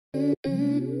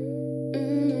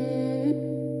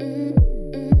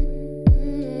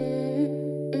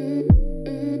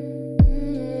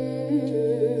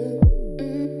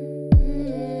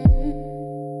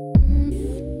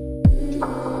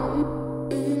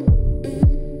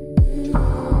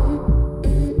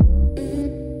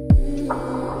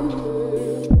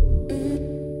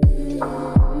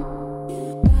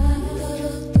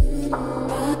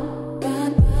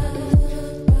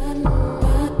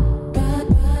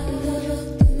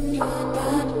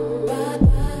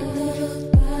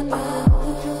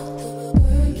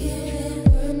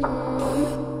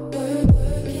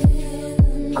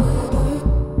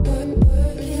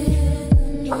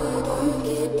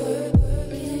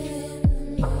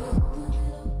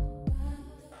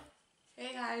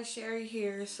Sherry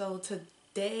here. So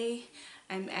today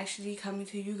I'm actually coming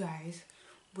to you guys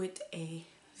with a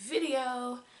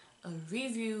video, a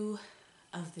review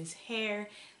of this hair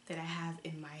that I have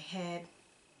in my head.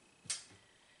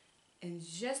 And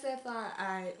just as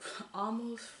I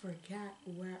almost forgot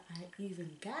where I even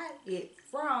got it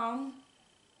from.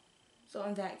 So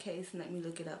in that case, let me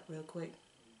look it up real quick.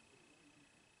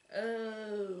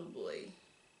 Oh boy.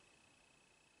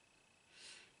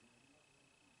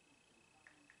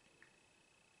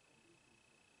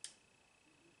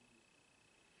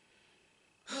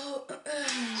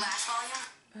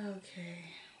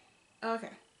 Okay.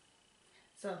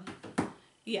 So,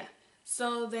 yeah.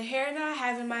 So the hair that I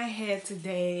have in my head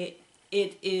today,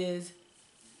 it is.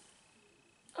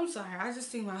 I'm sorry. I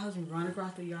just seen my husband run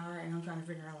across the yard, and I'm trying to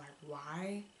figure out like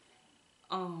why.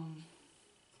 Kind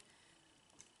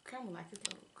of like his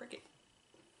little cricket.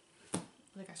 I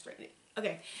think I straightened it.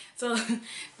 Okay. So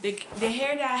the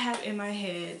hair that I have in my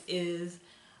head is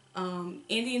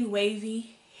Indian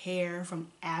wavy hair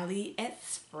from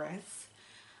Aliexpress.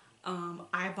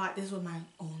 I bought this with my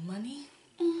own money,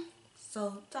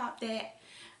 so top that.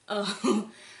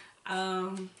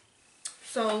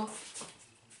 So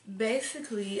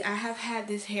basically, I have had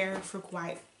this hair for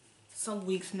quite some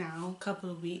weeks now, couple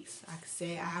of weeks. Like I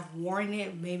said, I have worn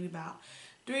it maybe about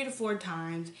 3 to 4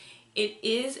 times. It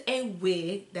is a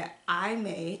wig that I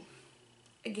made.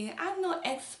 Again, I'm no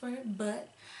expert, but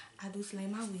I do slay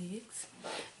my wigs.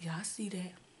 Y'all see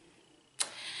that?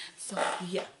 So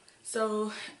yeah.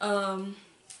 So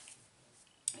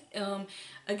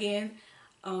again,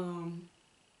 what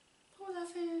was I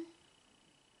saying?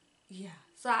 Yeah.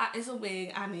 So it's a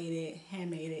wig. I made it,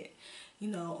 handmade it, you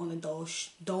know, on a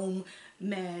dome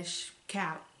mesh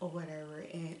cap or whatever,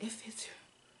 and it fits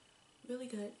really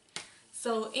good.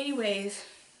 So anyways,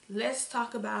 let's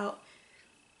talk about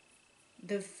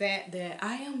the fact that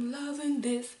I am loving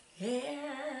this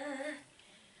hair.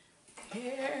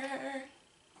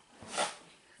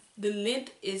 The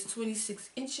length is 26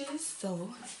 inches,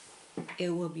 so it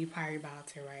will be probably about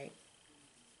to right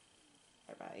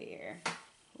about here.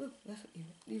 Ooh, that's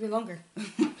even longer.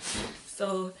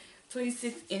 So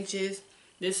 26 inches.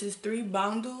 This is 3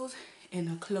 bundles and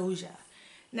a closure.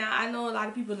 Now I know a lot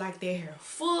of people like their hair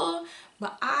full,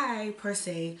 but I per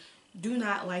se do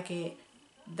not like it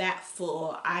that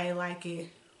full. I like it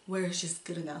where it's just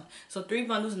good enough. So 3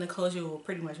 bundles and a closure will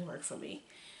pretty much work for me.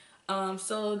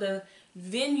 So the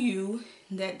venue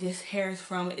that this hair is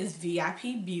from is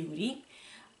VIP Beauty.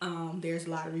 There's a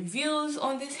lot of reviews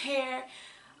on this hair.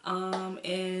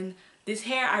 And this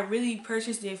hair, I really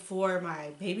purchased it for my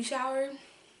baby shower.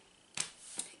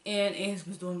 And it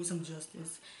was doing me some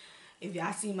justice. If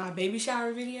y'all see my baby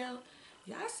shower video,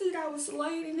 y'all see that I was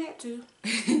slayed in that too.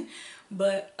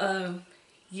 But,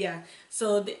 yeah.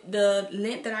 So the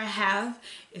length that I have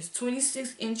is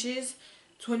 26 inches.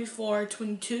 24,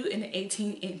 22, and an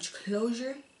 18-inch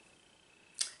closure.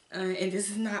 And this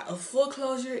is not a full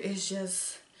closure, it's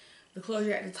just the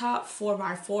closure at the top,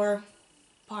 4x4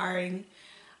 parting.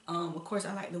 Of course,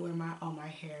 I like to wear all my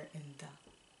hair in the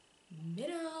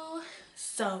middle.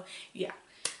 So yeah.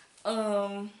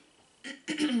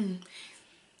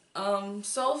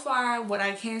 So far, what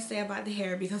I can say about the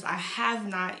hair, because I have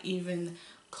not even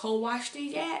co-washed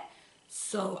it yet.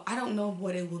 So I don't know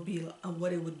what it would be,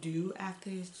 what it would do after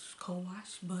it's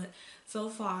co-washed, but so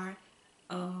far,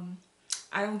 I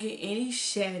don't get any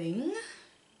shedding,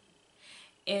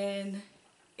 and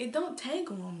it don't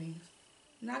tangle on me.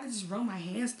 And I can just run my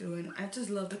hands through it. I just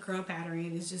love the curl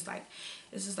pattern. It's just like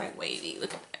wavy.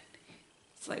 Look at that.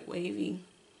 It's like wavy.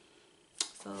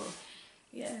 So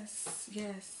yes,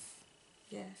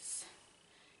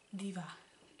 diva.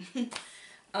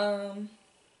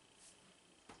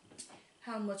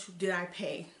 How much did I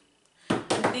pay? I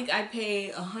think I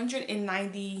paid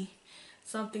 $190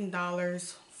 something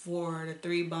for the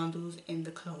 3 bundles and the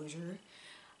closure.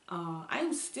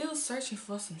 I'm still searching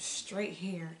for some straight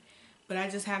hair, but I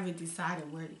just haven't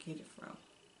decided where to get it from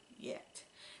yet.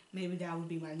 Maybe that would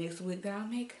be my next wig that I'll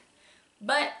make.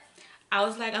 But I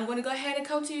was like, I'm going to go ahead and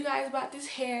come to you guys about this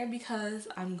hair because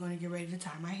I'm going to get ready to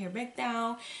tie my hair back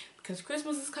down because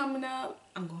Christmas is coming up.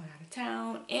 I'm going out of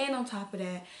town. And on top of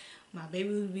that, my baby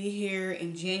will be here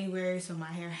in January, so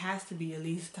my hair has to be at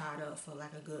least tied up for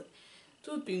like a good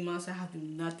 2-3 months. I have to do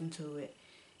nothing to it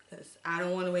because I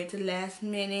don't want to wait till the last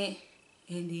minute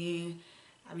and then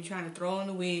I'll be trying to throw on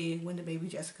the wig when baby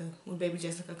Jessica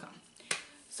comes.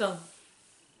 So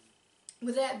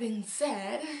with that being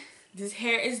said, this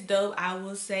hair is dope. I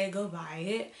will say go buy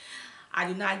it. I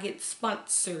do not get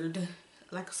sponsored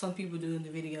like some people do in the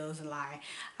videos and lie.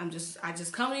 I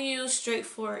just come to you straight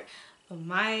for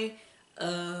my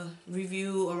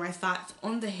review or my thoughts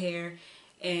on the hair,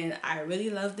 and I really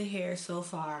love the hair so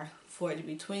far. For it to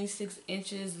be 26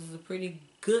 inches is a pretty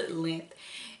good length,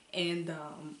 and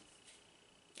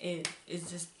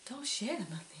it's just don't shed or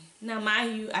nothing. Now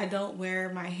mind you, I don't wear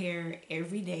my hair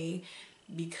every day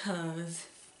because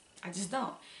I just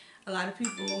don't. A lot of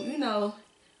people, you know,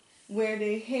 wear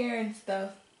their hair and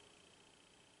stuff.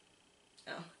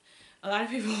 Oh. A lot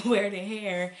of people wear their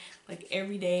hair like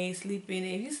every day, sleep in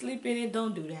it. If you sleep in it,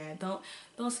 don't do that.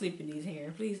 Don't sleep in these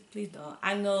hair. Please don't.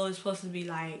 I know it's supposed to be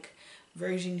like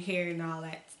virgin hair and all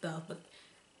that stuff, but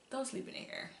don't sleep in the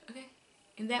hair, okay?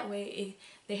 And that way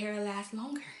the hair will last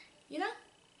longer, you know?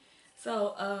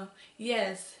 So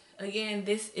yes, again,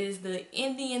 this is the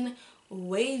Indian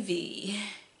Wavy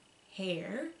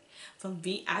hair from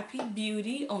VIP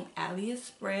Beauty on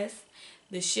Aliexpress.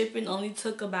 The shipping only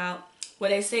took about, well,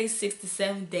 they say 6 to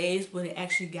 7 days, but it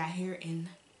actually got here in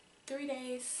 3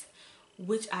 days,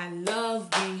 which I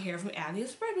love getting hair from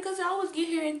Aliexpress because I always get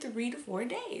here in 3 to 4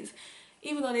 days,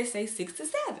 even though they say 6 to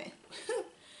 7.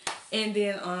 And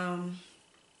then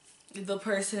the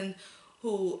person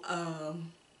who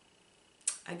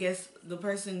I guess the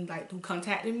person like who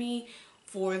contacted me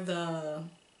for the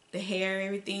hair and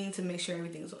everything to make sure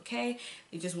everything's okay.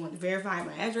 They just wanted to verify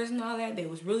my address and all that. They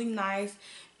was really nice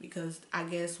because I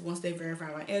guess once they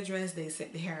verified my address, they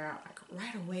sent the hair out like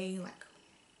right away.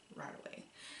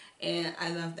 And I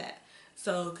love that.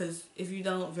 So, because if you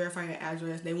don't verify your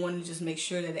address, they want to just make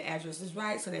sure that the address is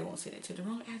right so they won't send it to the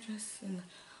wrong address and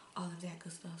all of that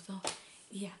good stuff. So,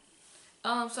 yeah.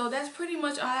 So that's pretty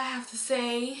much all I have to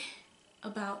say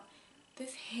about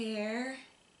this hair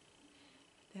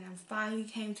that I finally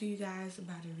came to you guys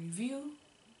about a review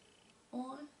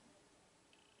on.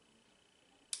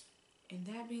 And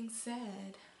that being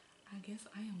said, I guess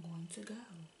I am going to go.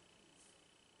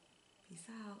 Peace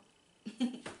out.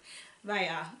 Bye,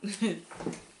 y'all.